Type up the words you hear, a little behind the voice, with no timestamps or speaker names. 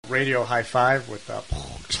radio high five with the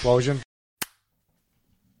explosion.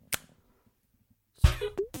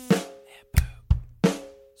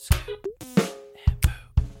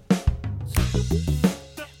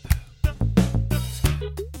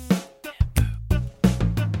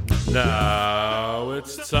 Now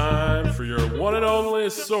it's time for your one and only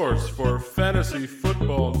source for fantasy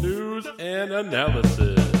football news and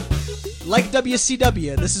analysis. Like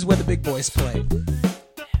WCW, this is where the big boys play.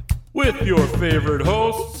 With your favorite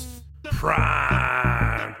hosts,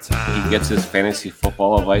 Prime Time. He gets his fantasy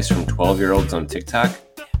football advice from 12-year-olds on TikTok.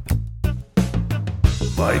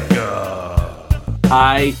 Micah.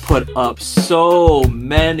 I put up so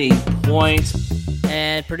many points.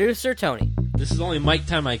 And producer Tony. This is only mic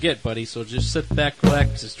time I get, buddy, so just sit back,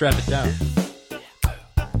 relax, and strap it down.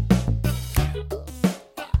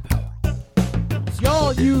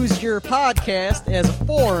 Y'all use your podcast as a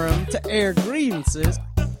forum to air grievances.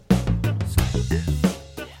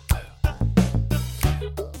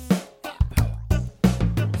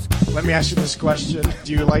 Let me ask you this question.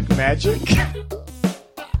 Do you like magic?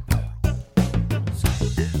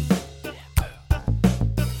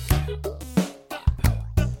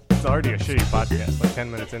 It's already a shitty podcast, like 10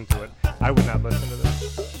 minutes into it. I would not listen to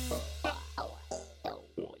this.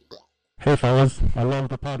 Hey fellas, I love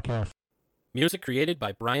the podcast. Music created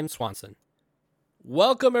by Brian Swanson.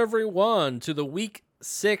 Welcome everyone to the Week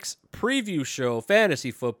 6 preview show,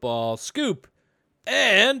 Fantasy Football Scoop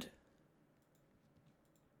and...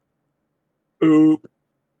 Oop.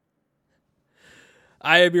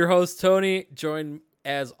 I am your host, Tony, joined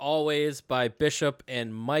as always by Bishop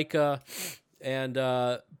and Micah. And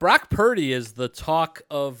Brock Purdy is the talk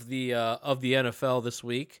of the NFL this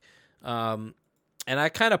week. And I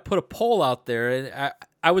kind of put a poll out there, and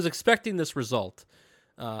I was expecting this result.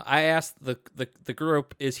 I asked the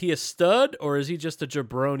group, is he a stud or is he just a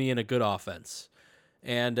jabroni in a good offense?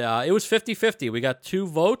 And it was 50-50. We got 2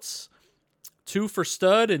 votes, 2 for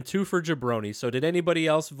stud and 2 for jabroni. So did anybody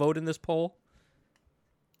else vote in this poll?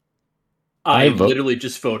 I literally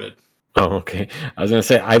just voted. Oh, okay. I was going to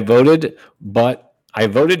say I voted, but I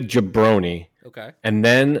voted jabroni. Okay. And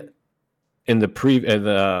then in the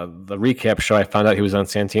the recap show, I found out he was on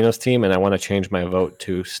Santino's team, and I want to change my vote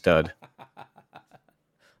to stud.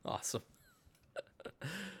 Awesome.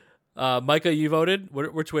 Micah, you voted?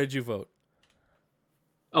 Which way did you vote?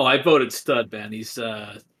 Oh, I voted stud, man. He's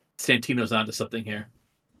Santino's onto something here.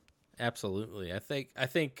 Absolutely. I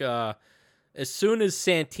think as soon as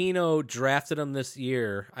Santino drafted him this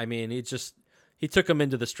year, I mean, he took him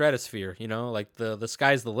into the stratosphere, you know, like the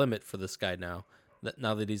sky's the limit for this guy now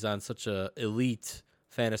that he's on such a elite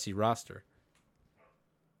fantasy roster.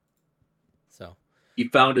 So He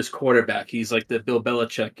found his quarterback. He's like the Bill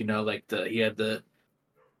Belichick, you know, like he had the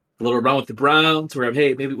little run with the Browns where,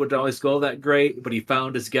 hey, maybe it wouldn't always go that great, but he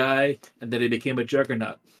found his guy and then he became a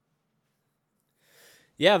juggernaut.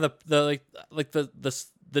 yeah, the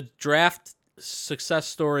draft success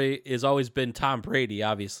story has always been Tom Brady,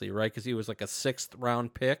 obviously, right? Because he was like a 6th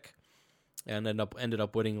round pick and ended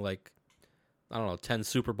up winning like, I don't know, 10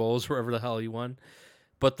 Super Bowls, wherever the hell he won.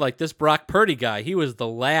 But like this Brock Purdy guy, he was the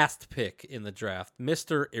last pick in the draft,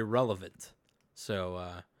 Mr. Irrelevant. So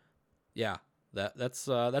yeah, that's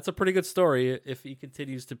a pretty good story if he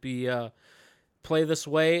continues to be play this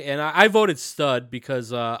way. And I voted stud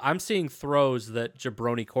because I'm seeing throws that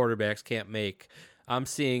jabroni quarterbacks can't make. I'm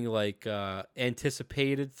seeing like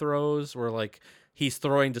anticipated throws where like he's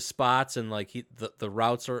throwing to spots and like the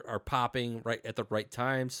routes are popping right at the right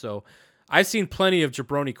time. So I've seen plenty of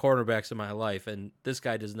jabroni quarterbacks in my life, and this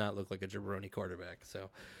guy does not look like a jabroni quarterback. So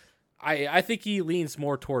I think he leans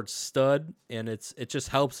more towards stud, and it just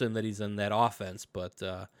helps him that he's in that offense. But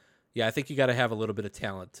yeah, I think you got to have a little bit of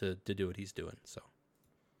talent to do what he's doing. So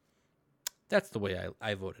that's the way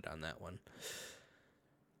I voted on that one.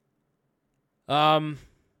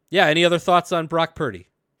 Yeah, any other thoughts on Brock Purdy?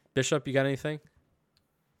 Bishop, you got anything?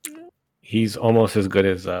 He's almost as good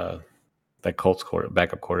as that Colts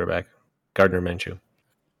backup quarterback, Gardner Minshew.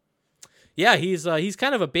 Yeah, he's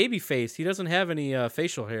kind of a baby face. He doesn't have any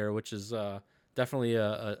facial hair, which is definitely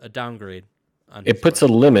a downgrade. It puts a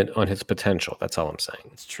limit on his potential. That's all I'm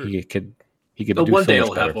saying. It's true. He could But do one so day much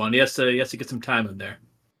he'll better. have one. He has to get some time in there.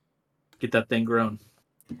 Get that thing grown.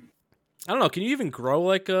 I don't know. Can you even grow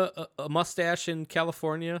like a mustache in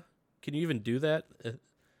California? Can you even do that?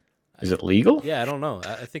 Is it legal? Yeah, I don't know.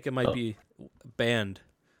 I think it might be banned.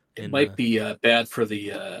 It might be bad for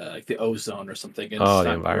the like the ozone or something. It's The not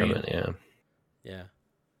environment. green. Yeah.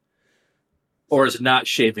 Or is it not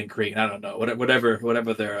shaving green? I don't know. Whatever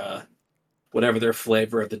their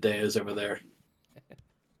flavor of the day is over there.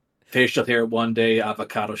 Facial hair one day,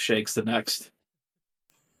 avocado shakes the next.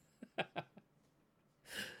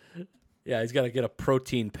 Yeah, he's got to get a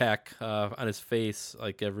protein pack on his face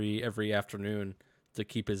like every afternoon to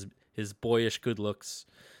keep his boyish good looks.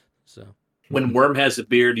 So When Worm has a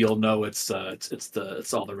beard, you'll know it's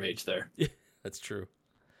all the rage there. that's true.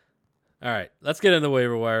 All right, let's get in the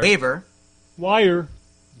waiver wire. Waiver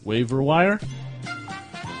wire.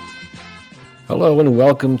 Hello and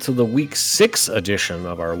welcome to the Week 6 edition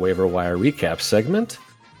of our waiver wire recap segment.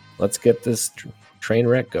 Let's get this train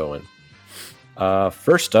wreck going.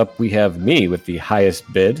 First up, we have me with the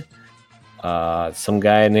highest bid. Some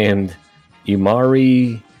guy named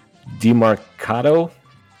Imari DiMarcato.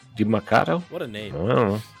 What a name. I don't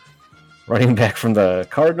know. Running back from the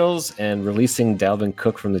Cardinals and releasing Dalvin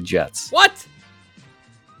Cook from the Jets. What?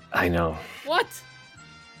 I know. What?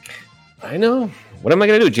 I know. What am I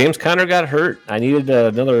going to do? James Conner got hurt. I needed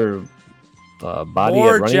another body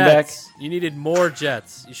More at running Jets. You needed more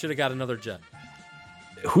Jets. You should have got another Jet.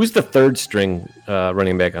 back. Who's the third string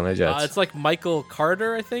running back on the Jets? It's like Michael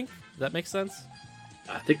Carter, I think. Does that make sense?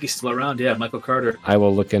 I think he's still around. Yeah, Michael Carter. I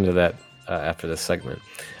will look into that after this segment.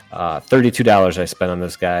 $32 I spent on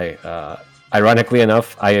this guy. Ironically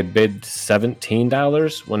enough, I had bid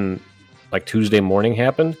 $17 when like Tuesday morning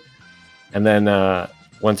happened. And then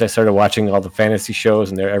once I started watching all the fantasy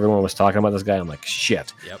shows and everyone was talking about this guy, I'm like,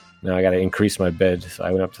 shit. Yep. Now I got to increase my bid. So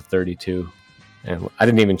I went up to 32. And I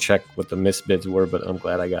didn't even check what the missed bids were, but I'm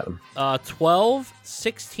glad I got them. 12,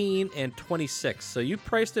 16, and 26. So you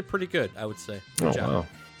priced it pretty good, I would say. Good job. Wow.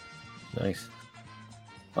 Nice.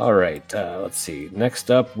 All right. Let's see. Next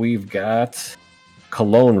up, we've got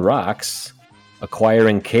Cologne Rocks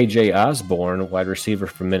acquiring KJ Osborne, wide receiver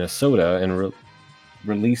from Minnesota, and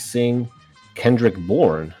releasing Kendrick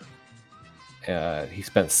Bourne. He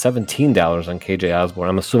spent $17 on KJ Osborne.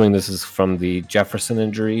 I'm assuming this is from the Jefferson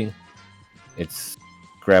injury. It's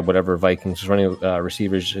grab whatever Vikings running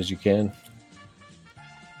receivers as you can.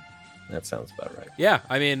 That sounds about right. Yeah,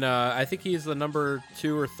 I mean, I think he's the number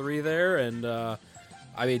 2 or 3 there, and I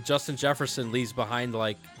mean, Justin Jefferson leaves behind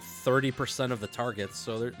like 30% of the targets,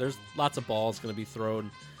 so there's lots of balls going to be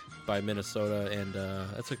thrown by Minnesota, and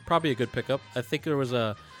that's probably a good pickup. I think there was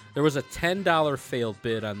a $10 failed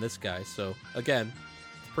bid on this guy, so again,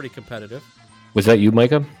 it's pretty competitive. Was that you,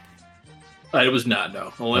 Micah? It was not.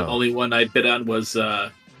 No, only one I bid on was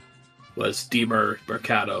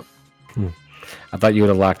Mercado. I thought you would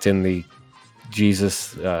have locked in the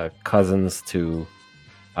Jesus Cousins to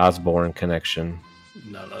Osborne connection.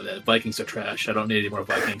 No, the Vikings are trash. I don't need any more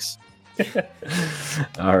Vikings.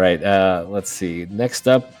 All right, let's see. Next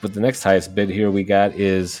up, with the next highest bid here we got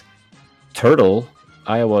is Turtle,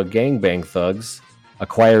 Iowa Gangbang Thugs,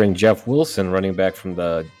 acquiring Jeff Wilson, running back from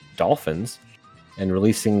the Dolphins, and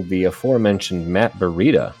releasing the aforementioned Matt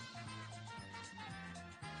Breida.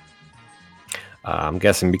 I'm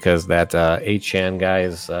guessing because that Achan guy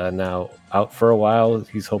is now out for a while.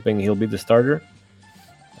 He's hoping he'll be the starter.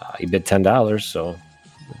 He bid $10, so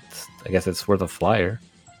I guess it's worth a flyer.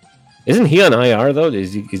 Isn't he on IR though?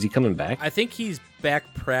 Is he coming back? I think he's back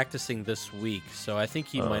practicing this week, so I think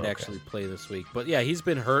he might actually play this week. But yeah, he's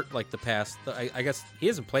been hurt like the past. I guess he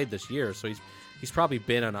hasn't played this year, so he's probably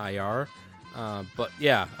been on IR. But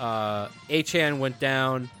yeah, Achan went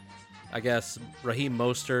down. I guess Raheem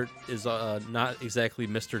Mostert is not exactly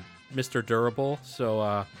Mr. Durable,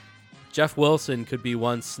 so Jeff Wilson could be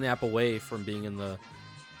one snap away from being in the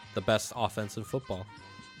best offense in football.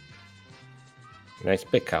 Nice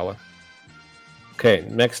pick, Kawa. Okay,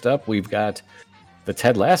 next up we've got the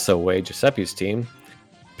Ted Lasso way, Giuseppe's team,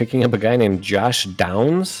 picking up a guy named Josh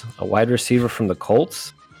Downs, a wide receiver from the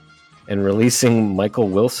Colts, and releasing Michael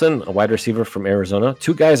Wilson, a wide receiver from Arizona.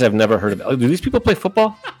 Two guys I've never heard of. Oh, do these people play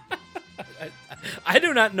football? I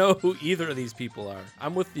do not know who either of these people are.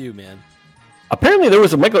 I'm with you, man. Apparently there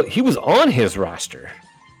was a Michael, he was on his roster.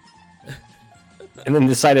 And then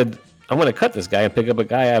decided, I'm going to cut this guy and pick up a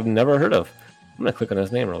guy I've never heard of. I'm going to click on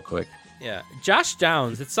his name real quick. Yeah, Josh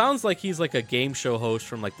Downs. It sounds like he's like a game show host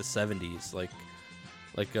from like the 70s. Like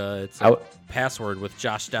it's a password with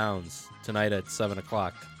Josh Downs tonight at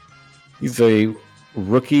 7:00. He's a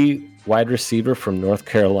rookie wide receiver from North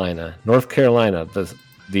Carolina. North Carolina,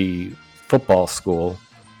 the football school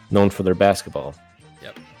known for their basketball.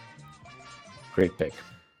 Yep. Great pick.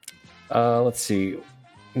 Let's see.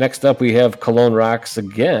 Next up, we have Cologne Rocks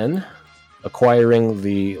again, acquiring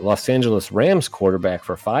the Los Angeles Rams quarterback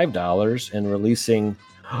for $5 and releasing.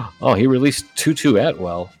 Oh, he released Tutu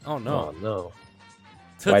Atwell. Oh no! Oh no!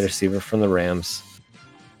 Wide receiver from the Rams.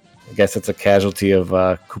 I guess it's a casualty of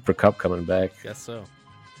Cooper Kupp coming back. Guess so.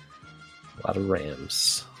 A lot of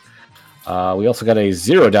Rams. We also got a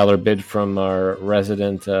 $0 bid from our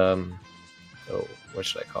resident what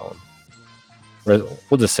should I call him?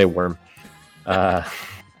 We'll just say Worm.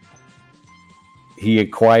 He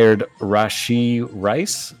acquired Rashee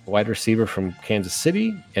Rice, wide receiver from Kansas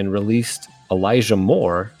City, and released Elijah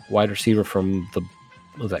Moore, wide receiver from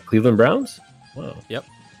Cleveland Browns? Wow. Yep.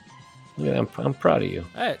 Yeah, I'm proud of you.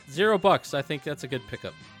 All right, $0. I think that's a good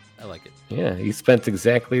pickup. I like it. Yeah, he spent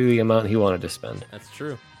exactly the amount he wanted to spend. That's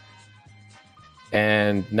true.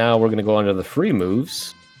 And now we're going to go on to the free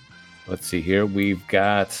moves. Let's see here. We've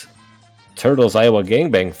got Turtles Iowa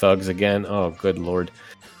Gangbang Thugs again. Oh, good Lord.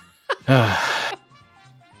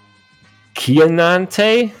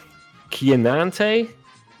 Keonante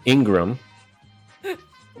Ingram,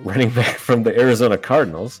 running back from the Arizona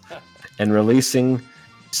Cardinals, and releasing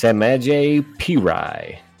Samaje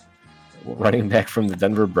Pirai, running back from the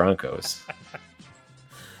Denver Broncos.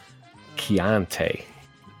 Keontae.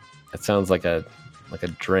 That sounds like a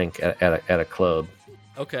drink at a club.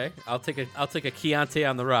 Okay, I'll take a Chianti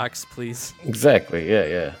on the rocks, please. Exactly.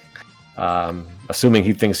 Yeah. Assuming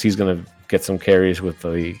he thinks he's going to get some carries with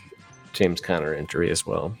the James Conner injury as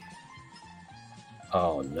well.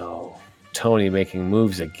 Oh no, Tony making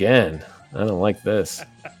moves again. I don't like this.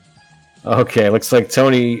 Okay, looks like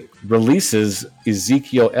Tony releases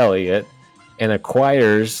Ezekiel Elliott and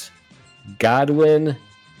acquires Godwin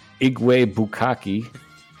Igwe-Bukaki,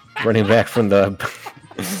 running back from the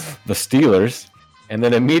Steelers, and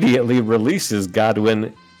then immediately releases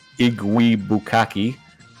Godwin Igwe-Bukaki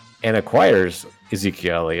and acquires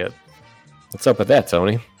Ezekiel Elliott. What's up with that,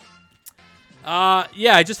 Tony?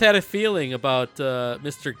 Yeah, I just had a feeling about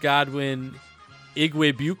Mr. Godwin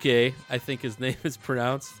Igwe-Buke, I think his name is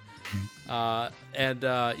pronounced. I had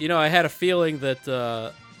a feeling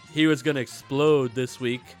that he was going to explode this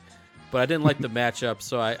week, but I didn't like the matchup,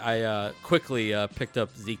 so I quickly picked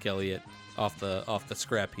up Zeke Elliott off the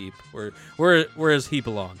scrap heap, whereas he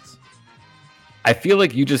belongs. I feel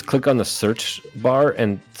like you just click on the search bar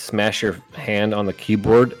and smash your hand on the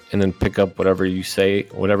keyboard and then pick up whatever you say,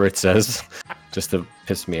 whatever it says, just to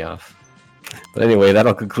piss me off. But anyway,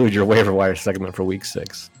 that'll conclude your waiver wire segment for week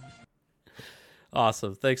 6.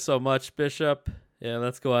 Awesome. Thanks so much, Bishop. Yeah,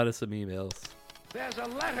 let's go out of some emails. There's a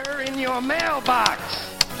letter in your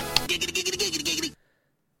mailbox.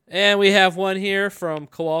 And we have one here from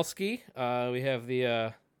Kowalski. We have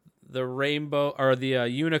the rainbow or the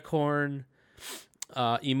unicorn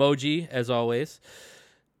emoji, as always.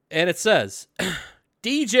 And it says,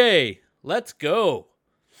 DJ, let's go.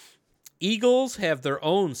 Eagles have their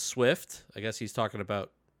own Swift. I guess he's talking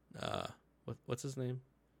about, what's his name?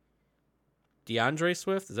 DeAndre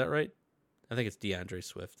Swift? Is that right? I think it's DeAndre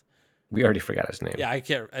Swift. We already forgot his name. Yeah, I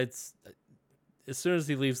can't. It's as soon as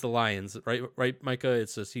he leaves the Lions, right, Micah?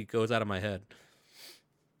 It's just he goes out of my head.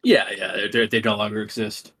 Yeah, they no longer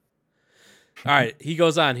exist. All right, he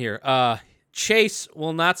goes on here. Chase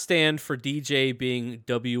will not stand for DJ being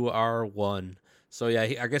WR1. So, yeah,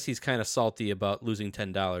 I guess he's kind of salty about losing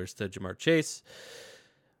 $10 to Jamar Chase.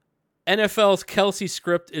 NFL's Kelsey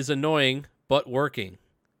script is annoying, but working.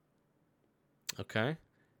 Okay.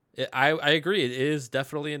 I agree. It is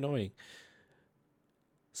definitely annoying.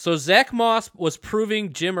 So, Zach Moss was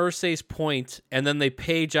proving Jim Irsay's point, and then they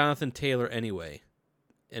pay Jonathan Taylor anyway.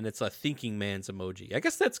 And it's a thinking man's emoji. I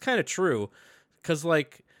guess that's kind of true. Because,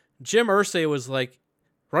 Jim Irsay was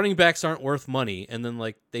running backs aren't worth money, and then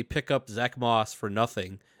they pick up Zach Moss for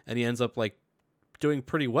nothing, and he ends up doing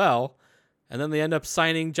pretty well, and then they end up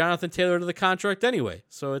signing Jonathan Taylor to the contract anyway.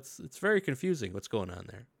 So it's very confusing what's going on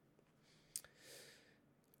there.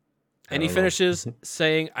 And he finishes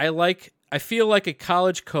saying, I feel like a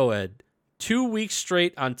college co-ed, 2 weeks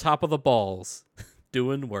straight on top of the balls,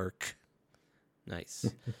 doing work. Nice.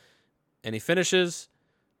 And he finishes,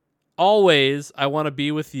 always I want to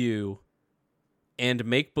be with you and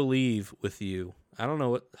make believe with you. I don't know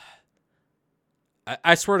what.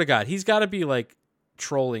 I swear to God, he's got to be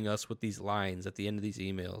trolling us with these lines at the end of these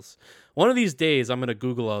emails. One of these days, I'm going to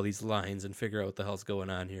Google all these lines and figure out what the hell's going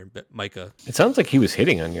on here. But Micah, it sounds like he was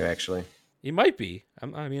hitting on you, actually. He might be.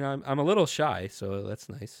 I'm a little shy, so that's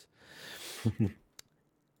nice. And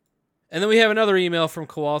then we have another email from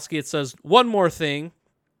Kowalski. It says, one more thing.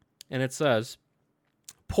 And it says,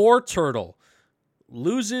 poor Turtle.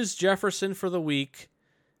 Loses Jefferson for the week.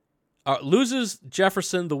 Loses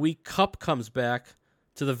Jefferson the week Kupp comes back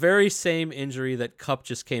to the very same injury that Kupp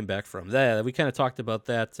just came back from. We kind of talked about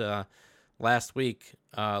that last week's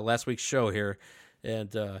show here.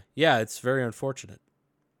 And it's very unfortunate.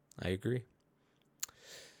 I agree.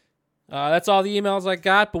 That's all the emails I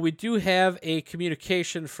got, but we do have a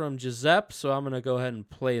communication from Giuseppe, so I'm going to go ahead and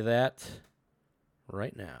play that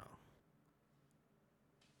right now.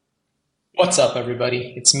 What's up,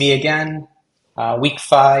 everybody? It's me again. Week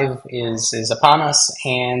 5 is upon us,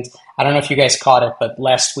 and I don't know if you guys caught it, but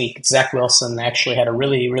last week Zach Wilson actually had a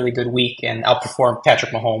really, really good week and outperformed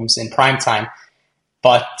Patrick Mahomes in prime time.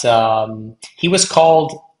 But he was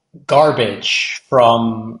called garbage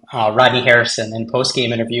from Rodney Harrison in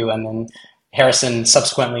post-game interview, and then Harrison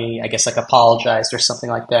subsequently, I guess, like apologized or something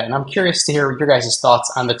like that. And I'm curious to hear your guys'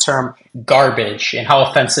 thoughts on the term garbage and how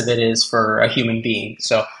offensive it is for a human being.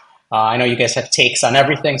 So I know you guys have takes on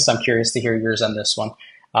everything, so I'm curious to hear yours on this one.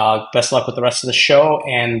 Best luck with the rest of the show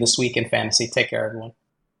and this week in fantasy. Take care, everyone.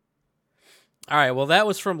 All right. Well, that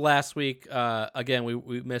was from last week. Again,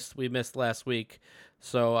 we missed last week,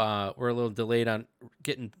 so we're a little delayed on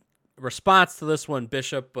getting response to this one,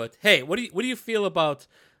 Bishop. But hey, what do you feel about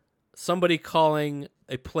somebody calling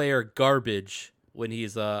a player garbage when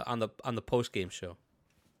he's on the post game show?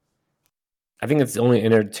 I think it's the only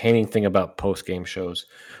entertaining thing about post game shows.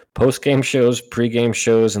 Post game shows, pre game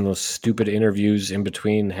shows, and those stupid interviews in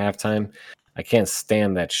between halftime. I can't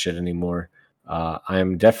stand that shit anymore.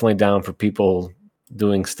 I'm definitely down for people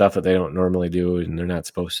doing stuff that they don't normally do and they're not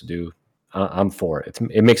supposed to do. I'm for it.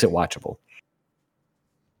 It makes it watchable.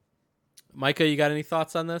 Micah, you got any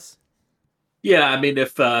thoughts on this? Yeah, I mean,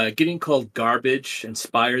 if getting called garbage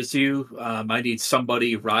inspires you, I need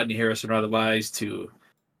somebody, Rodney Harrison or otherwise, to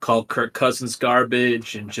call Kirk Cousins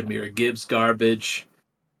garbage and Jahmyr Gibbs garbage.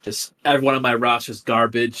 Just everyone on my roster is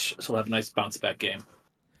garbage, so we'll have a nice bounce back game.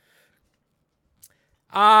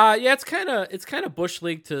 Yeah, it's kind of bush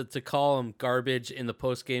league to call him garbage in the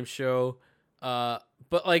post game show.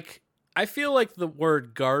 But like, I feel like the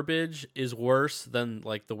word garbage is worse than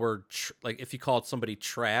like the word like if you called somebody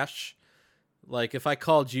trash. Like if I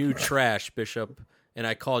called you trash, Bishop, and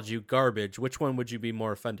I called you garbage, which one would you be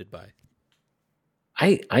more offended by?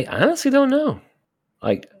 I honestly don't know.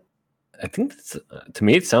 Like, I think that's, to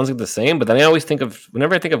me it sounds like the same, but then I always think of,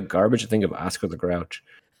 whenever I think of garbage, I think of Oscar the Grouch,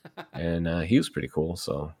 and he was pretty cool.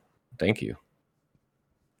 So, thank you.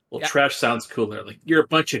 Well, yeah. Trash sounds cooler. Like you're a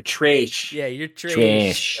bunch of trash. Yeah, you're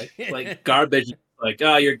trash. Like garbage. Like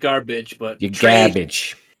you're garbage, but you're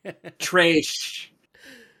garbage. Trash.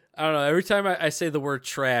 I don't know. Every time I say the word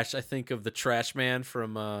trash, I think of the Trash Man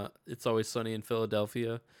from It's Always Sunny in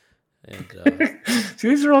Philadelphia. And see,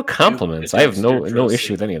 these are all compliments. I have no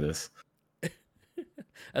issue with any of this.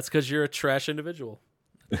 That's because you're a trash individual.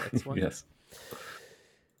 That's one. Yes.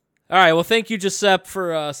 All right. Well, thank you, Giuseppe,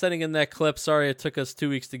 for sending in that clip. Sorry it took us 2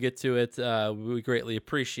 weeks to get to it. We greatly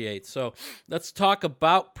appreciate. So let's talk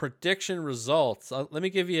about prediction results. Let me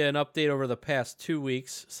give you an update over the past 2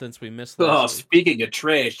 weeks since we missed last week. Speaking of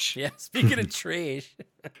trash. Yeah, speaking of trash.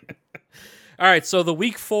 All right, so the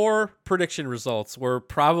week 4 prediction results were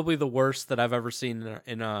probably the worst that I've ever seen.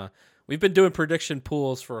 We've been doing prediction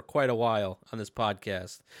pools for quite a while on this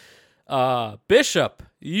podcast. Bishop,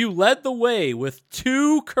 you led the way with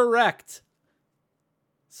 2 correct.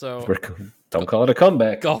 So don't call it a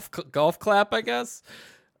comeback. Golf clap, I guess.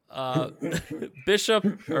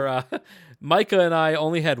 Bishop or Micah and I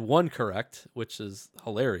only had 1 correct, which is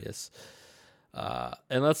hilarious.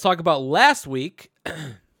 And let's talk about last week.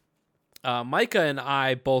 Micah and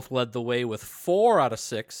I both led the way with 4 out of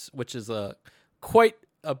 6, which is quite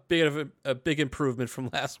a big improvement from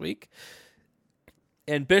last week.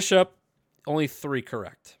 And Bishop, only 3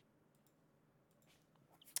 correct.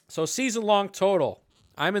 So season-long total,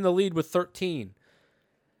 I'm in the lead with 13.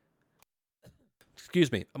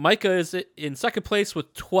 Excuse me. Micah is in second place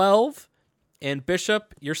with 12, and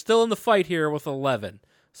Bishop, you're still in the fight here with 11.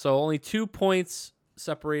 So only 2 points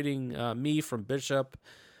separating me from Bishop.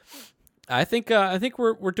 I think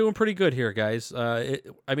we're doing pretty good here, guys. I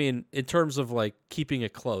mean, in terms of like keeping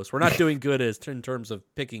it close, we're not doing good in terms of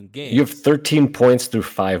picking games. You have 13 points through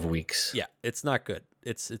 5 weeks. Yeah, it's not good.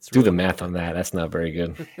 It's do really the math on that. That's not very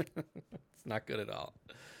good. It's not good at all.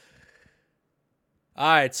 All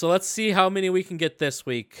right, so let's see how many we can get this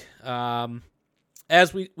week.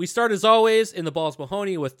 As we start as always in the Balls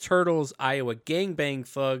Mahoney with Turtles Iowa Gangbang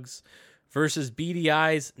Thugs versus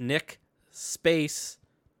BDI's Nick Space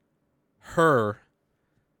Her.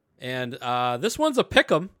 And this one's a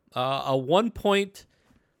pick'em. A 1 point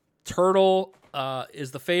Turtle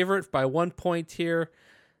is the favorite by 1 point here,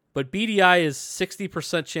 but BDI is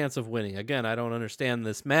 60% chance of winning. Again, I don't understand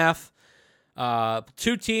this math.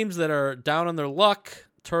 2 teams that are down on their luck.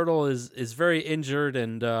 Turtle is very injured,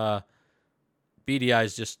 and BDI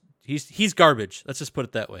is just he's garbage. Let's just put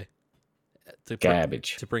it that way.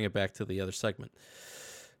 Garbage. To bring it back to the other segment.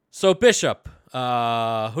 So Bishop,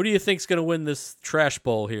 who do you think's going to win this trash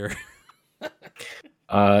bowl here?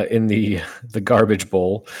 In the garbage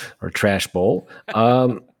bowl or trash bowl,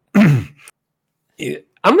 I'm going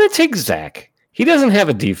to take Zach. He doesn't have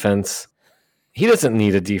a defense. he doesn't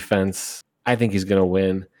need a defense. I think he's going to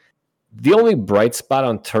win. The only bright spot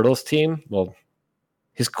on Turtles' team, well,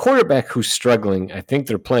 his quarterback who's struggling, I think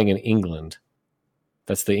they're playing in England.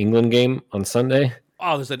 That's the England game on Sunday.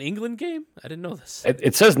 Oh, there's an England game? I didn't know this.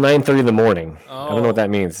 It says 9:30 in the morning. Oh. I don't know what that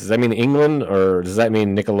means. Does that mean England or does that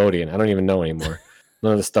mean Nickelodeon? I don't even know anymore.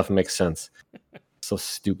 None of this stuff makes sense. So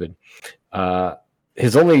stupid.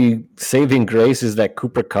 His only saving grace is that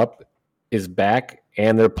Cooper Kupp is back,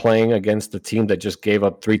 and they're playing against the team that just gave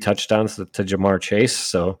up 3 touchdowns to Jamar Chase.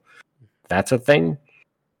 So that's a thing.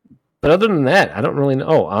 But other than that, I don't really know.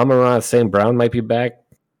 Oh, Amon-Ra St. Brown might be back.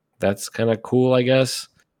 That's kind of cool, I guess.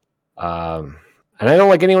 And I don't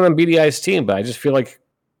like anyone on BDI's team, but I just feel like,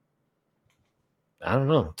 I don't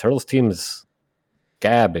know. Turtles' team is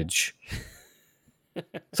garbage.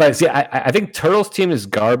 So I think Turtles' team is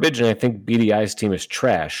garbage, and I think BDI's team is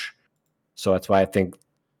trash. So that's why I think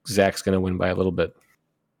Zach's going to win by a little bit.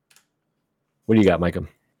 What do you got, Micah?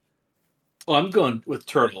 Well, I'm going with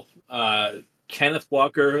Turtle. Kenneth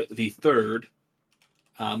Walker III,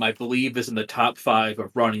 I believe, is in the top 5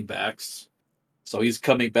 of running backs. So he's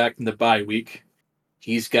coming back from the bye week.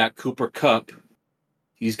 He's got Cooper Kupp.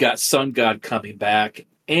 He's got Sun God coming back.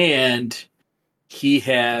 And he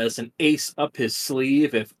has an ace up his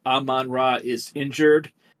sleeve if Amon-Ra is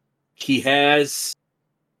injured. He has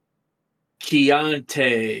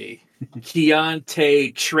Keontae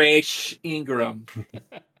Trash Ingram.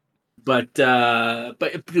 But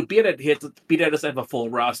BDI doesn't have a full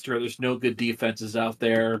roster. There's no good defenses out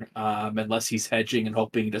there unless he's hedging and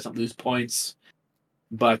hoping he doesn't lose points.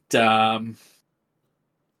 But Dak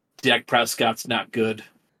Prescott's not good.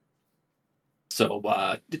 So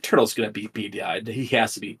the Turtle's going to beat BDI. He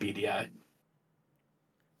has to beat BDI.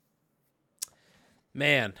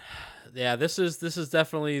 Man, yeah, this is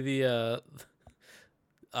definitely the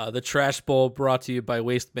Trash Bowl brought to you by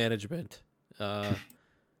Waste Management.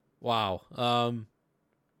 Wow.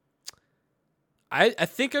 I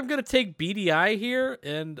think I'm going to take BDI here,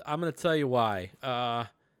 and I'm going to tell you why. I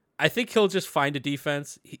think he'll just find a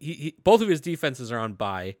defense. He both of his defenses are on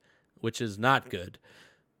bye, which is not good.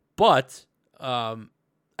 But I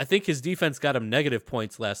think his defense got him negative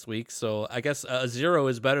points last week, so I guess a 0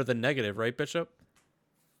 is better than negative, right, Bishop?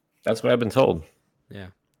 That's what I've been told. Yeah.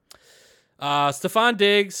 Stephon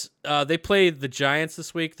Diggs, they play the Giants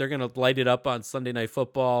this week. They're going to light it up on Sunday Night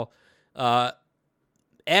Football. Adam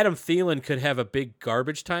Thielen could have a big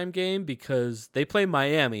garbage time game because they play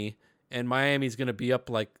Miami, and Miami's going to be up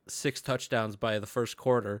like 6 touchdowns by the first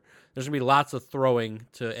quarter. There's going to be lots of throwing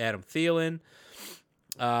to Adam Thielen.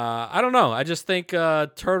 I don't know. I just think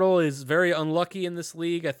Turtle is very unlucky in this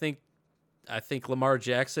league. I think Lamar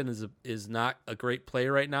Jackson is not a great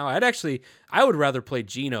player right now. I would rather play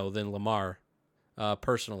Geno than Lamar,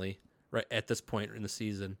 personally, right at this point in the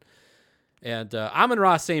season. And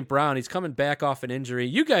Amon-Ra St. Brown, he's coming back off an injury.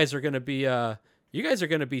 You guys are going to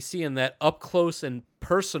be seeing that up close and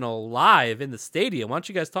personal live in the stadium. Why don't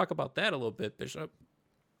you guys talk about that a little bit, Bishop?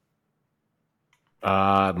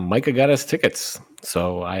 Micah got us tickets,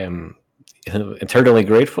 so I am eternally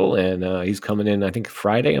grateful, and he's coming in, I think,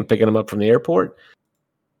 Friday. I'm picking him up from the airport.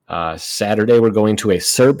 Saturday, we're going to a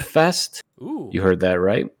Serb Fest. Ooh. You heard that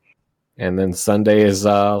right. And then Sunday is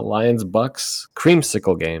Lions-Bucks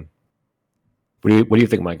creamsicle game. What do you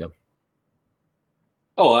think, Micah?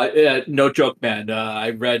 Oh, no joke, man. I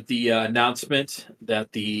read the announcement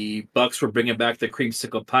that the Bucks were bringing back the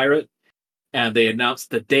creamsicle pirate, and they announced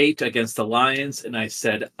the date against the Lions, and I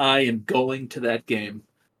said, I am going to that game.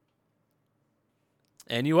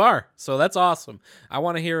 And you are. So that's awesome. I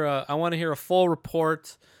want to hear a full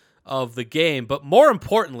report of the game, but more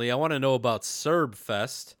importantly, I want to know about Serb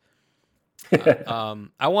Fest.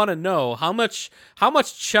 I want to know how much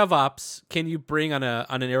Chevops can you bring on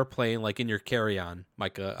an airplane, like in your carry-on,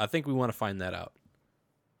 Micah? I think we want to find that out.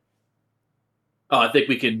 Oh, I think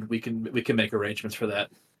we can make arrangements for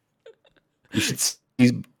that. You should see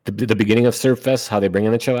the beginning of Serb Fest, how they bring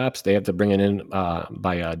in the Chevops. They have to bring it in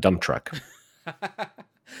by a dump truck.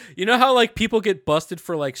 You know how like people get busted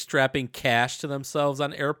for like strapping cash to themselves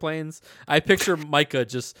on airplanes? I picture Micah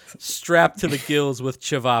just strapped to the gills with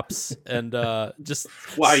Chevops and just.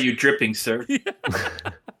 Why are you dripping, sir?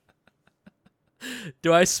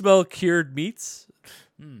 Do I smell cured meats?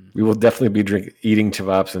 We will definitely be eating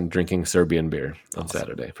Chevops and drinking Serbian beer on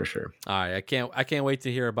Saturday for sure. All right, I can't wait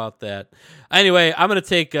to hear about that. Anyway, I'm gonna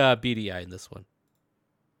take BDI in this one.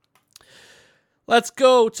 Let's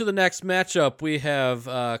go to the next matchup. We have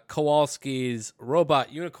Kowalski's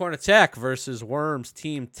Robot Unicorn Attack versus Worms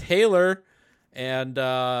Team Taylor. And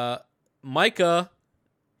Micah,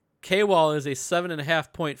 K-Wall is a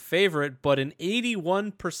 7.5 point favorite, but an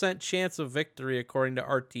 81% chance of victory according to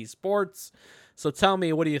RT Sports. So tell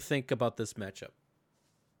me, what do you think about this matchup?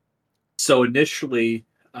 So initially,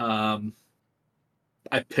 I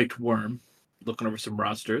picked Worm, looking over some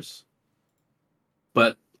rosters,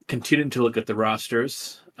 but continuing to look at the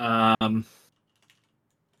rosters, Keenan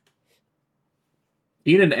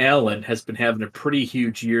Allen has been having a pretty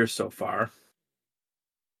huge year so far,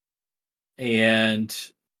 but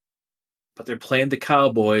they're playing the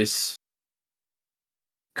Cowboys.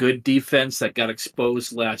 Good defense that got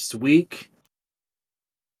exposed last week.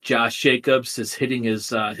 Josh Jacobs is hitting his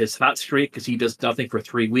hot streak because he does nothing for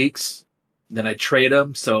 3 weeks. Then I trade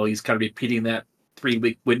him, so he's kind of repeating that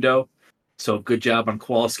 3-week window. So good job on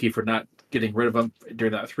Kowalski for not getting rid of him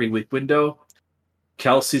during that 3-week window.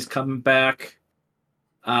 Kelsey's coming back.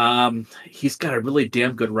 He's got a really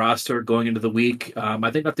damn good roster going into the week. I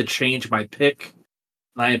think I have to change my pick.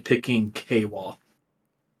 I am picking K-Wall.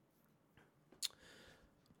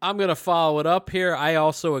 I'm going to follow it up here. I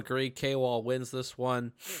also agree K-Wall wins this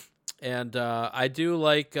one. And I do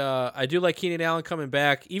like Keenan Allen coming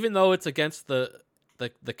back, even though it's against the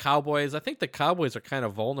Cowboys. I think the Cowboys are kind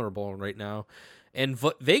of vulnerable right now. And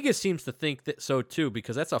Vegas seems to think that so too,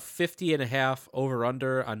 because that's a 50.5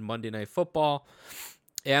 over-under on Monday Night Football.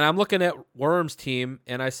 And I'm looking at Worm's team,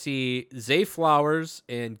 and I see Zay Flowers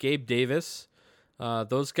and Gabe Davis.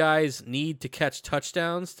 Those guys need to catch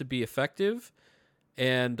touchdowns to be effective.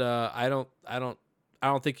 And I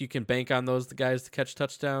don't think you can bank on the guys to catch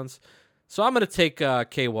touchdowns. So I'm going to take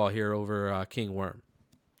K-Wall here over King Worm.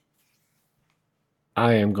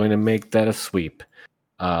 I am going to make that a sweep.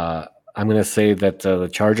 I'm going to say that the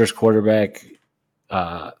Chargers quarterback,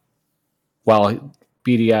 while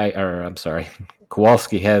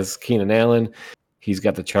Kowalski has Keenan Allen, he's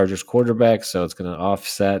got the Chargers quarterback, so it's going to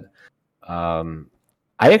offset. I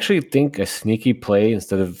actually think a sneaky play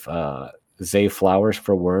instead of Zay Flowers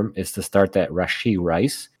for Worm is to start that Rashee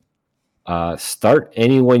Rice. Start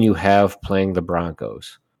anyone you have playing the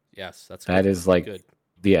Broncos. Yes, that good. Is like good.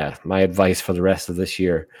 Yeah, my advice for the rest of this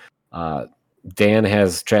year. Dan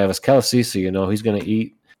has Travis Kelce, so you know he's going to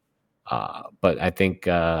eat. But I think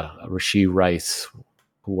Rashee Rice,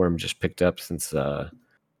 who Worm just picked up since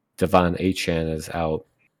Devon Achane is out,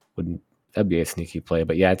 that'd be a sneaky play.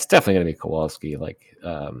 But yeah, it's definitely going to be Kowalski.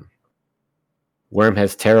 Worm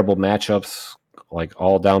has terrible matchups, like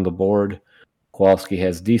all down the board. Kowalski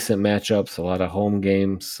has decent matchups, a lot of home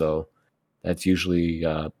games, so that's usually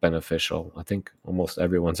beneficial. I think almost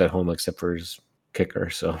everyone's at home except for his kicker.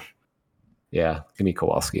 So, yeah, give me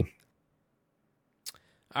Kowalski.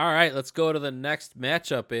 All right, let's go to the next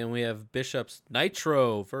matchup, and we have Bishop's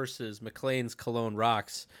Nitro versus McLean's Cologne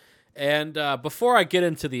Rocks. And before I get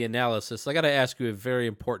into the analysis, I got to ask you a very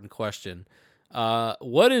important question.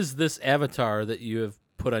 What is this avatar that you have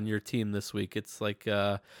put on your team this week? It's like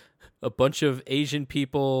a bunch of Asian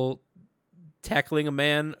people tackling a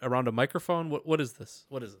man around a microphone. What is this?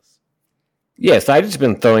 What is this? Yes, I've just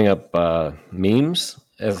been throwing up memes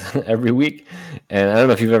every week, and I don't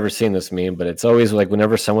know if you've ever seen this meme, but it's always like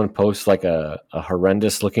whenever someone posts like a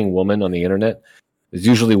horrendous looking woman on the internet, there's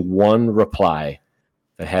usually one reply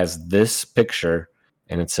that has this picture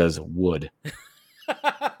and it says wood.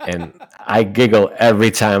 And I giggle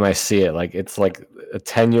every time I see it. Like it's like a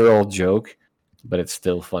 10-year-old joke, but it's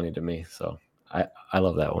still funny to me. So I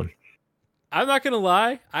love that one. I'm not going to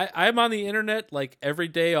lie. I'm on the internet like every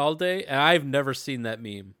day, all day, and I've never seen that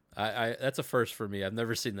meme. That's a first for me. I've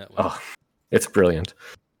never seen that one. Oh, it's brilliant.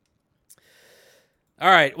 All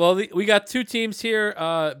right. Well, we got two teams here.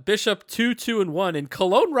 Bishop 2-2-1, and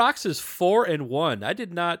Cologne Rocks is 4-1. I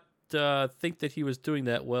did not think that he was doing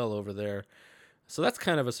that well over there. So that's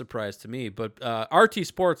kind of a surprise to me. But RT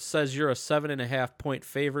Sports says you're a 7.5 point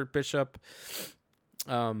favorite, Bishop.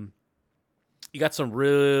 You got some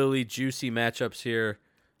really juicy matchups here,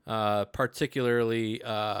 particularly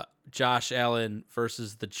Josh Allen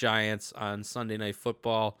versus the Giants on Sunday Night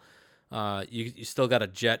Football. You still got a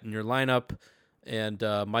Jet in your lineup, and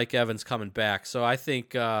Mike Evans coming back. So I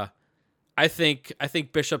think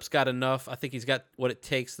Bishop's got enough. I think he's got what it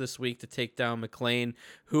takes this week to take down McLean,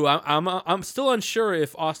 who I'm still unsure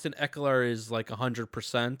if Austin Eckler is like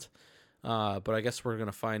 100%, but I guess we're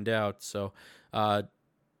gonna find out. So,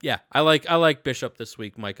 yeah, I like Bishop this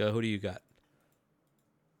week. Micah, who do you got?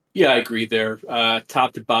 Yeah, I agree there.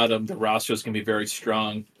 Top to bottom, the roster is going to be very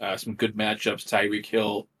strong. Some good matchups. Tyreek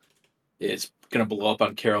Hill is going to blow up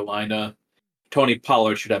on Carolina. Tony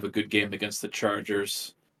Pollard should have a good game against the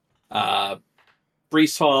Chargers.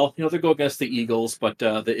 Breece Hall, they go against the Eagles, but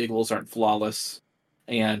the Eagles aren't flawless.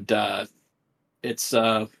 And it's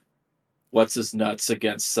what's his nuts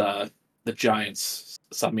against the Giants.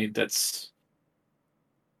 So, I mean, that's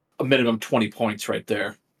a minimum 20 points right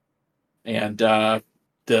there. And the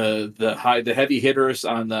heavy hitters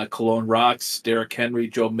on the Cologne Rocks, Derrick Henry,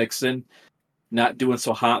 Joe Mixon, not doing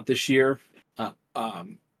so hot this year.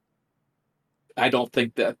 I don't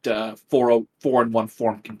think that 4-1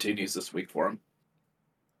 form continues this week for him.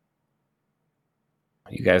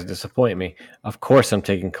 You guys disappoint me. Of course, I'm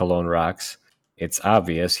taking Cologne Rocks. It's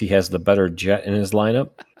obvious he has the better Jet in his lineup.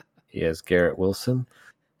 He has Garrett Wilson.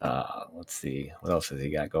 Let's see what else has he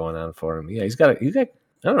got going on for him. Yeah, he's got. I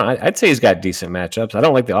don't know. I'd say he's got decent matchups. I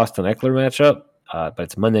don't like the Austin Eckler matchup, but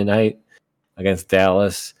it's Monday night against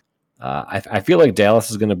Dallas. I feel like Dallas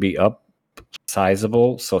is going to be up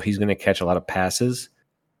sizable, so he's going to catch a lot of passes.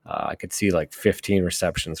 I could see like 15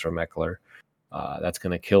 receptions from Eckler. That's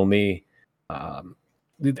going to kill me. I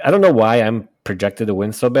don't know why I'm projected to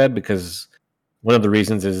win so bad, because one of the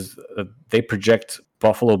reasons is they project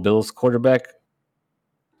Buffalo Bills quarterback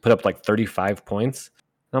put up like 35 points.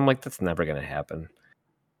 And I'm like, that's never going to happen.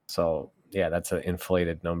 So, yeah, that's an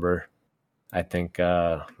inflated number. I think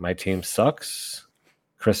my team sucks.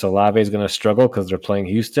 Chris Olave is going to struggle because they're playing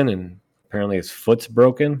Houston, and apparently his foot's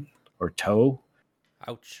broken or toe.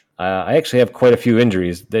 Ouch. I actually have quite a few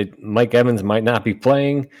injuries. Mike Evans might not be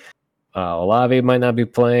playing. Olave might not be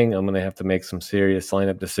playing. I'm going to have to make some serious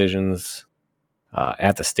lineup decisions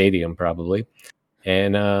at the stadium probably.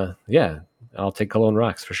 And, I'll take Cologne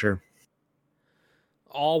Rocks for sure.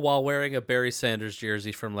 All while wearing a Barry Sanders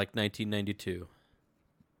jersey from like 1992.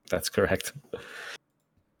 That's correct.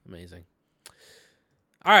 Amazing.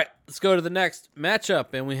 All right, let's go to the next matchup,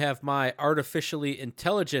 and we have my artificially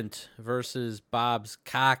intelligent versus Bob's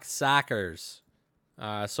cocksockers.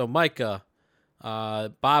 So Micah,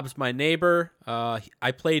 Bob's my neighbor.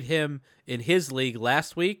 I played him in his league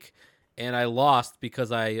last week, and I lost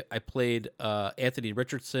because I played Anthony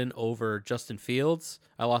Richardson over Justin Fields.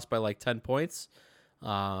 I lost by like 10 points.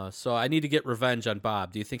 So I need to get revenge on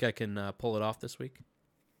Bob. Do you think I can pull it off this week?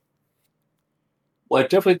 Well, I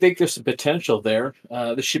definitely think there's some potential there.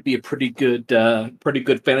 This should be a pretty good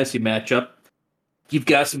fantasy matchup. You've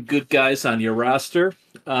got some good guys on your roster.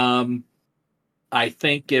 I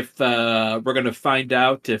think if we're going to find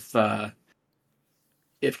out if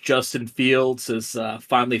Justin Fields has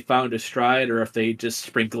finally found his stride, or if they just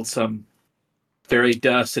sprinkled some fairy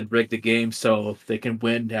dust and rigged the game so they can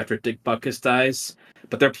win after Dick Butkus dies.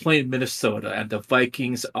 But they're playing Minnesota, and the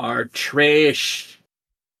Vikings are trash.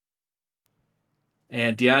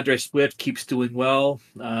 And DeAndre Swift keeps doing well.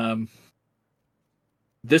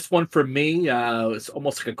 This one for me is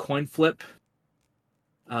almost like a coin flip.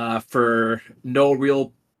 For no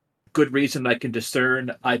real good reason I can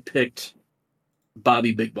discern, I picked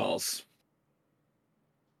Bobby Big Balls.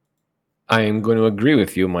 I am going to agree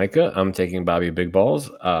with you, Micah. I'm taking Bobby Big Balls.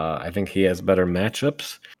 I think he has better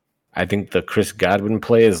matchups. I think the Chris Godwin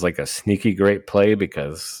play is like a sneaky great play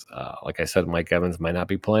because, like I said, Mike Evans might not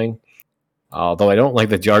be playing. Although I don't like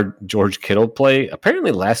the George Kittle play.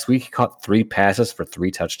 Apparently last week he caught 3 passes for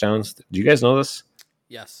 3 touchdowns. Do you guys know this?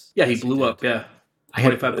 Yes. Yeah, he blew up. Yeah.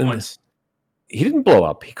 25 points. He didn't blow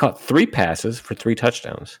up. He caught 3 passes for 3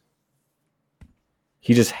 touchdowns.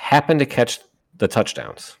 He just happened to catch the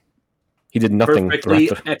touchdowns. He did nothing. Perfectly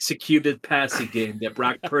executed passing game that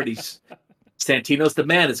Brock Purdy's. Santino's the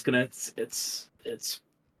man. It's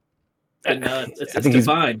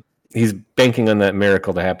divine. He's banking on that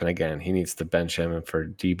miracle to happen again. He needs to bench him for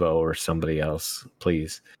Debo or somebody else,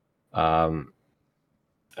 please. Tony's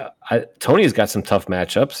got some tough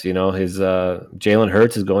matchups. You know, his Jalen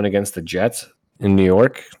Hurts is going against the Jets in New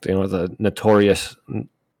York. You know, the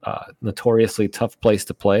notoriously tough place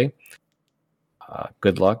to play.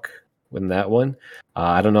 Good luck with that one.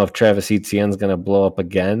 I don't know if Travis Etienne's going to blow up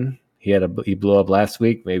again. He blew up last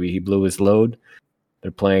week. Maybe he blew his load. They're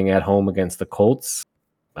playing at home against the Colts.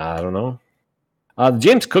 I don't know.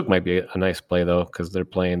 James Cook might be a nice play though, because they're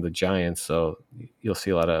playing the Giants, so you'll see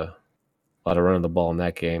a lot of running the ball in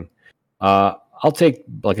that game. I'll take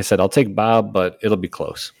Bob, but it'll be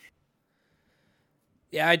close.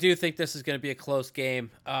 Yeah, I do think this is going to be a close game.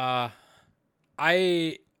 I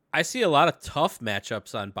see a lot of tough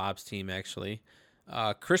matchups on Bob's team actually.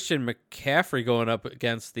 Christian McCaffrey going up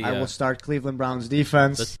against the. I will start Cleveland Browns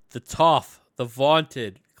defense. The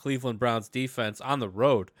vaunted Cleveland Browns defense on the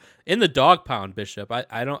road in the dog pound. Bishop,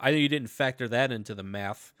 I know you didn't factor that into the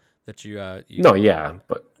math that you. No, yeah,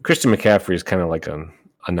 but Christian McCaffrey is kind of like an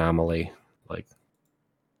anomaly, like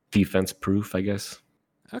defense proof, I guess.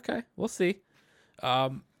 Okay, we'll see.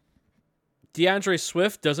 DeAndre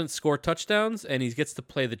Swift doesn't score touchdowns, and he gets to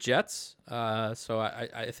play the Jets. So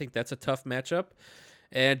I think that's a tough matchup.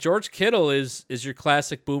 And George Kittle is your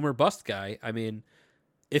classic boomer bust guy. I mean,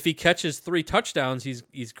 if he catches 3 touchdowns,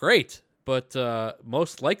 he's great, but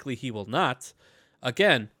most likely he will not.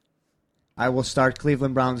 Again, I will start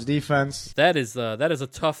Cleveland Browns defense. that is a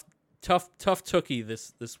tough tookie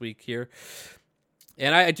this week here.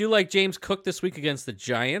 And I do like James Cook this week against the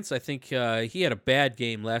Giants. I think he had a bad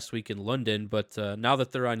game last week in London, but now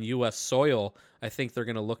that they're on U.S. soil, I think they're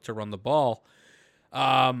going to look to run the ball.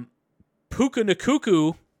 Puka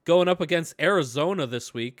Nkuku going up against Arizona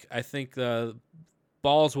this week. I think the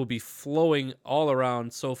balls will be flowing all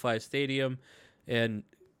around SoFi Stadium, and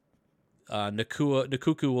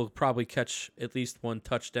Nkuku will probably catch at least 1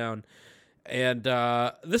 touchdown. And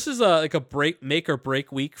this is like a make or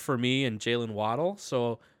break week for me and Jalen Waddle.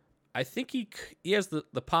 So I think he has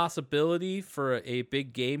the possibility for a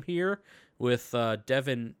big game here with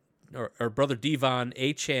Devin or brother Devon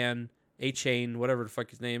Achane, whatever the fuck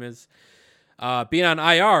his name is, being on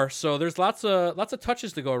IR. So there's lots of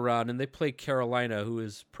touches to go around, and they play Carolina, who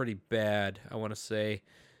is pretty bad, I want to say.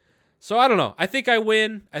 So I don't know. I think I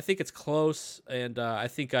win. I think it's close, and I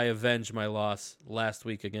think I avenge my loss last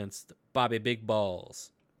week against Bobby Big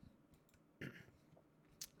Balls.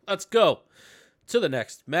 Let's go to the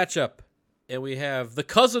next matchup, and we have the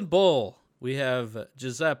Cousin Bull. We have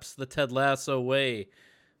Giuseppe's the Ted Lasso way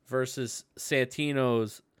versus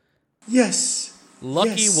Santino's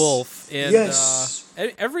Lucky Wolf. And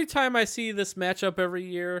every time I see this matchup every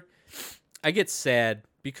year, I get sad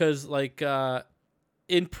because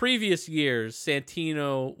in previous years,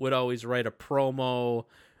 Santino would always write a promo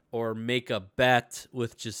or make a bet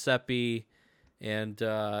with Giuseppe, and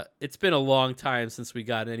it's been a long time since we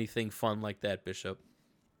got anything fun like that, Bishop.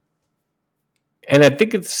 And I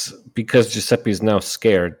think it's because Giuseppe is now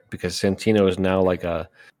scared because Santino is now like a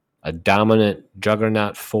dominant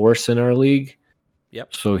juggernaut force in our league.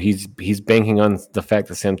 Yep. So he's banking on the fact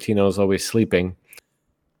that Santino is always sleeping.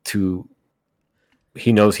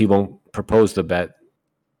 He knows he won't propose the bet.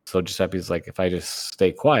 So Giuseppe's like, if I just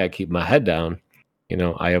stay quiet, keep my head down,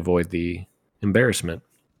 I avoid the embarrassment.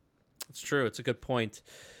 It's true. It's a good point.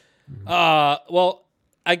 Well,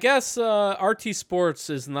 I guess RT Sports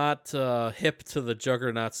is not hip to the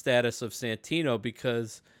juggernaut status of Santino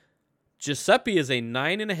because Giuseppe is a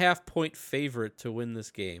 9.5 point favorite to win this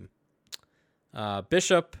game.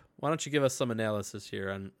 Bishop, why don't you give us some analysis here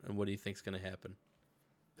on what do you think is going to happen?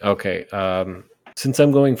 Okay. Since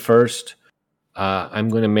I'm going first, I'm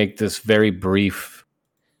going to make this very brief.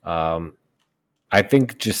 I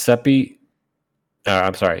think Santino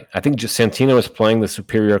is playing the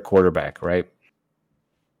superior quarterback, right?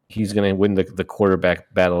 He's going to win the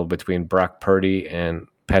quarterback battle between Brock Purdy and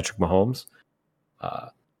Patrick Mahomes.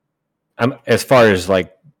 I'm as far as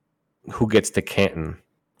like who gets to Canton,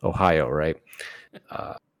 Ohio, right?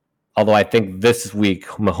 Although I think this week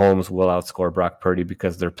Mahomes will outscore Brock Purdy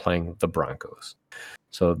because they're playing the Broncos.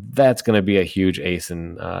 So that's going to be a huge ace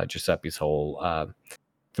in Giuseppe's hole.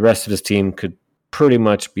 The rest of his team could pretty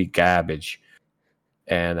much be garbage.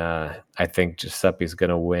 And I think Giuseppe's going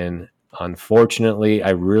to win. Unfortunately, I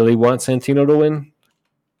really want Santino to win.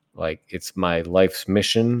 Like, it's my life's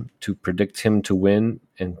mission to predict him to win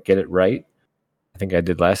and get it right. I think I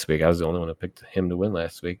did last week. I was the only one who picked him to win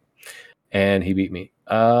last week. And he beat me.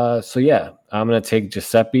 So, yeah, I'm going to take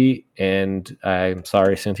Giuseppe. And I'm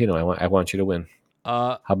sorry, Santino. I want you to win.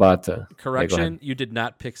 How about correction? You did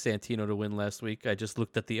not pick Santino to win last week. I just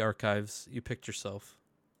looked at the archives. You picked yourself.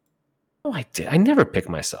 Oh, I did. I never pick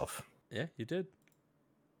myself. Yeah, you did.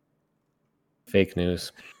 Fake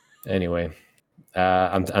news. Anyway,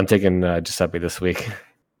 I'm taking Giuseppe this week.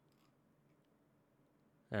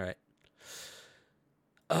 All right.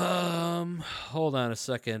 Hold on a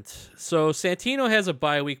second. So Santino has a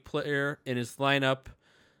bye week player in his lineup.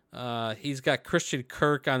 He's got Christian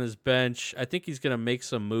Kirk on his bench. I think he's going to make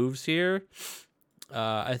some moves here.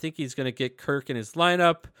 I think he's going to get Kirk in his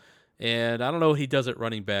lineup. And I don't know what he does at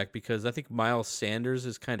running back because I think Miles Sanders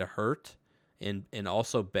is kind of hurt and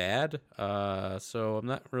also bad. So I'm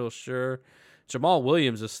not real sure. Jamal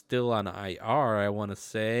Williams is still on IR, I want to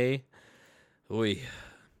say. Oy.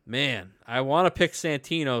 Man, I want to pick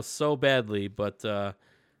Santino so badly, but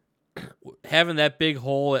having that big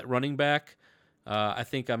hole at running back, I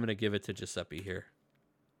think I'm going to give it to Giuseppe here.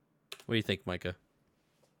 What do you think, Micah?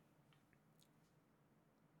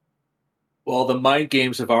 Well, the mind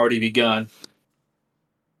games have already begun.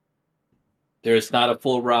 There's not a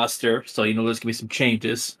full roster, so there's going to be some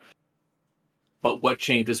changes. But what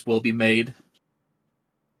changes will be made?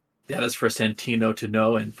 That is for Santino to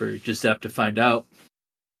know and for Giuseppe to find out.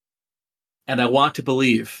 And I want to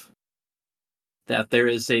believe that there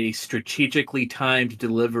is a strategically timed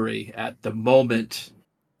delivery at the moment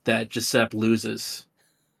that Giuseppe loses,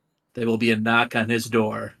 there will be a knock on his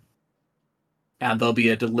door, and there'll be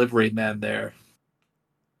a delivery man there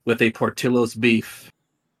with a Portillo's beef,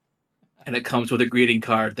 and it comes with a greeting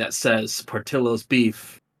card that says Portillo's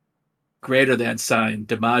beef, greater than sign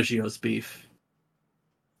DiMaggio's beef,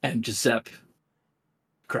 and Giuseppe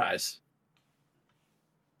cries.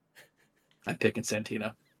 I'm picking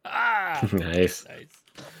Santino. Nice.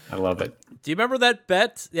 I love it. Do you remember that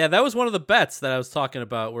bet? Yeah, that was one of the bets that I was talking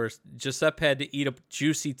about where Giuseppe had to eat a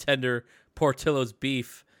juicy, tender Portillo's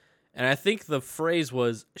beef. And I think the phrase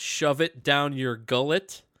was, shove it down your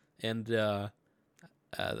gullet. And I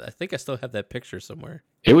think I still have that picture somewhere.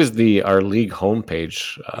 It was our league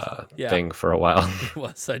homepage thing for a while. It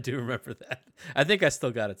was. I do remember that. I think I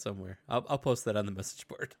still got it somewhere. I'll post that on the message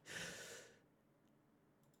board.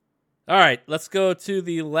 All right, let's go to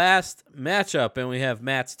the last matchup, and we have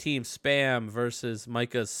Matt's team Spam versus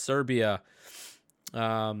Micah's Serbia.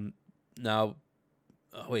 Did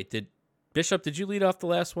Bishop? Did you lead off the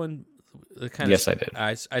last one? Yes, I did.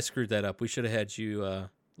 I screwed that up. We should have had you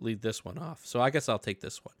lead this one off. So I guess I'll take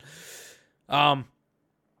this one.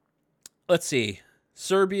 Let's see.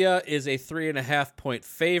 Serbia is a 3.5 point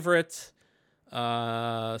favorite.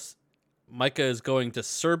 Micah is going to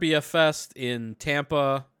Serbia Fest in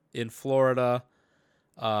Tampa, in Florida.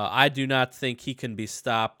 I do not think he can be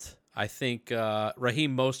stopped. I think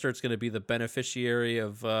Raheem Mostert's going to be the beneficiary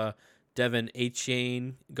of Devin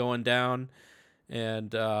Achane going down.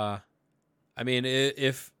 And,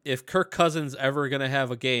 if Kirk Cousins ever going to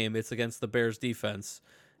have a game, it's against the Bears defense.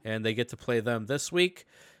 And they get to play them this week.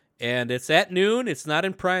 And it's at noon. It's not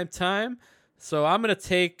in prime time. So I'm going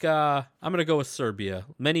to go with Serbia.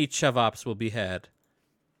 Many Chevops will be had.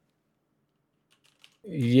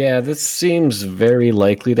 Yeah, this seems very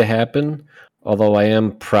likely to happen, although I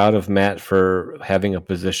am proud of Matt for having a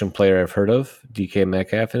position player I've heard of, DK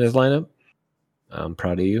Metcalf, in his lineup. I'm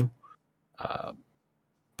proud of you.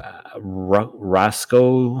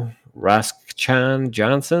 Roskchan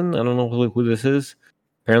Johnson, I don't know who this is.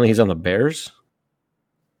 Apparently he's on the Bears.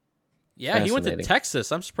 Yeah, he went to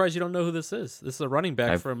Texas. I'm surprised you don't know who this is. This is a running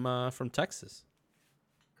back from Texas.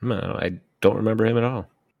 No, I don't remember him at all.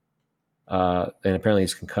 And apparently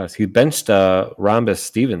he's concussed. He benched Rhombus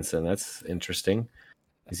Stevenson. That's interesting.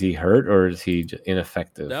 Is he hurt or is he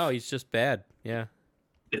ineffective? No, he's just bad. Yeah.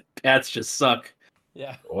 Pats just suck.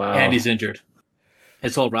 Yeah. Wow. And he's injured.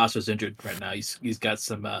 His whole roster's injured right now. He's got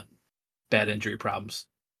some bad injury problems.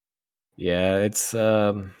 Yeah, it's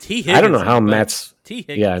T. I don't know how Matt's T.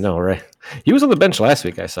 Higgins. Yeah, I know, right? He was on the bench last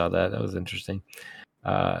week. I saw that. That was interesting.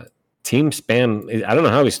 Team Spam, I don't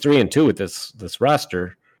know how he's 3-2 with this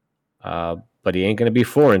roster. But he ain't going to be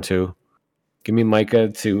 4-2. Give me Micah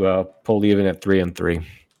to pull even at 3-3.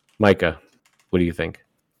 Micah, what do you think?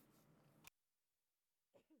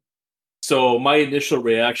 So my initial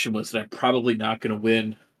reaction was that I'm probably not going to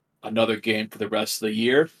win another game for the rest of the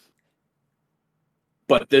year.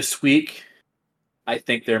 But this week, I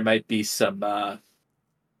think there might be some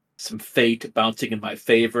fate bouncing in my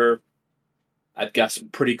favor. I've got some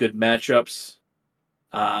pretty good matchups.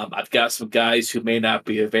 I've got some guys who may not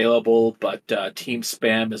be available, but Team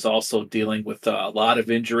Spam is also dealing with a lot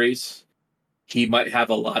of injuries. He might have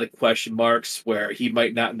a lot of question marks where he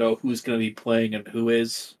might not know who's going to be playing and who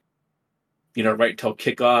is, right until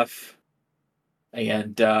kickoff.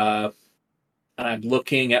 And I'm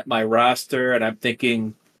looking at my roster and I'm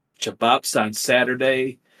thinking Chabops on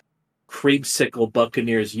Saturday, Creamsicle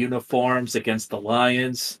Buccaneers uniforms against the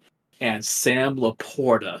Lions, and Sam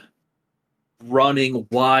Laporta running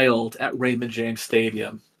wild at Raymond James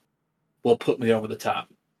Stadium will put me over the top.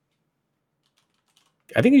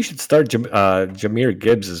 I think you should start Jahmyr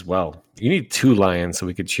Gibbs as well. You need two Lions so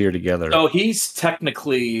we could cheer together. So he's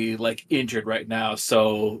technically injured right now,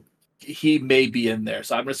 so he may be in there.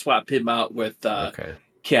 So I'm going to swap him out with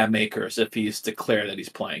Cam Akers if he's declared that he's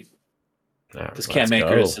playing. Because Cam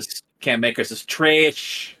Akers is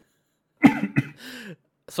trash.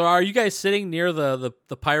 So are you guys sitting near the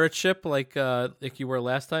pirate ship like you were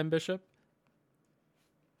last time, Bishop?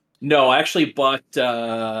 No, I actually bought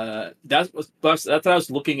that's what I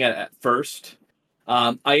was looking at first.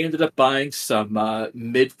 I ended up buying some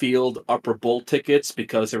midfield upper bowl tickets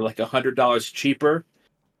because they were $100 cheaper.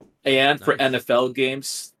 And nice. For NFL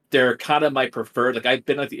games, they're kind of my preferred. I've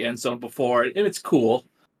been at the end zone before, and it's cool.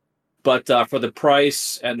 But for the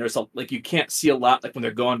price, and there's you can't see a lot when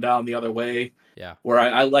they're going down the other way. Yeah. Where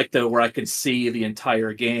I like where I can see the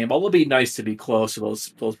entire game. Although it'd be nice to be close to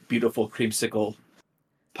those beautiful creamsicle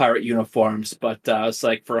pirate uniforms. But it's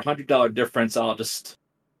for $100 difference,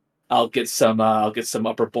 I'll get some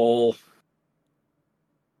upper bowl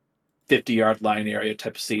 50-yard line area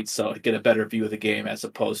type of seats, so I get a better view of the game as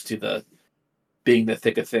opposed to being the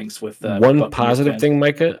thick of things with one positive thing,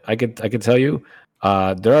 Micah, I could tell you,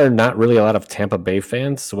 there are not really a lot of Tampa Bay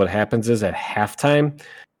fans. So what happens is at halftime,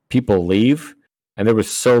 people leave, and there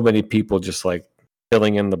was so many people just like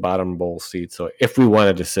filling in the bottom bowl seat. So if we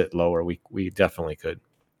wanted to sit lower, we definitely could.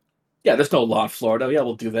 Yeah, there's no law in Florida. Yeah,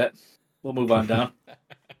 we'll do that. We'll move on down.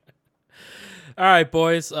 All right,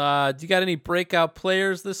 boys. Do you got any breakout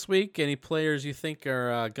players this week? Any players you think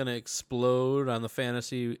are going to explode on the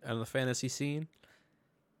fantasy scene?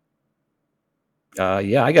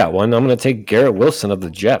 Yeah, I got one. I'm going to take Garrett Wilson of the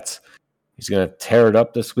Jets. He's going to tear it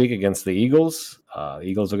up this week against the Eagles. The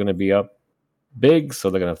Eagles are going to be up big, so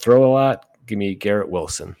they're going to throw a lot. Give me Garrett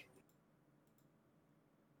Wilson.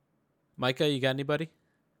 Micah, you got anybody?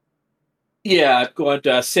 Yeah, I'm going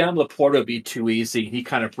to Sam Laporta would be too easy. He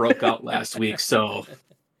kind of broke out last week, so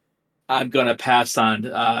I'm going to pass on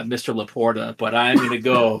Mr. Laporta, but I'm going to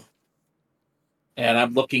go, and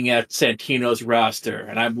I'm looking at Santino's roster,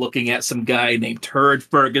 and I'm looking at some guy named Turd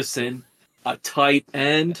Ferguson, a tight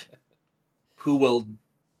end, who will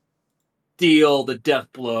deal the death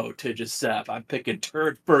blow to Giuseppe. I'm picking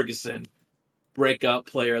Turd Ferguson, breakout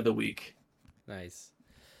player of the week. Nice.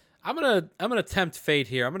 I'm gonna tempt fate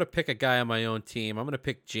here. I'm gonna pick a guy on my own team. I'm gonna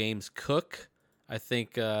pick James Cook. I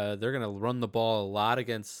think they're gonna run the ball a lot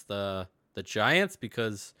against the Giants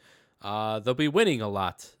because they'll be winning a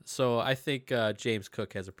lot. So I think James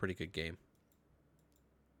Cook has a pretty good game.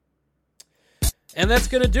 And that's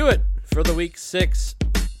gonna do it for the Week 6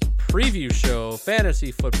 preview show.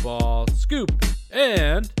 Fantasy football scoop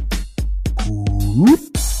and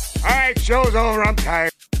All right, show's over. I'm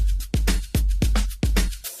tired.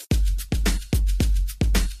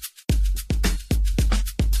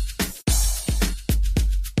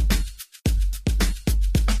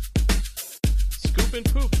 Scoop and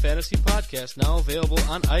Poop Fantasy Podcast now available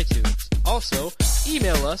on iTunes. Also,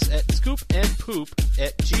 email us at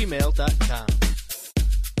scoopandpoop@gmail.com.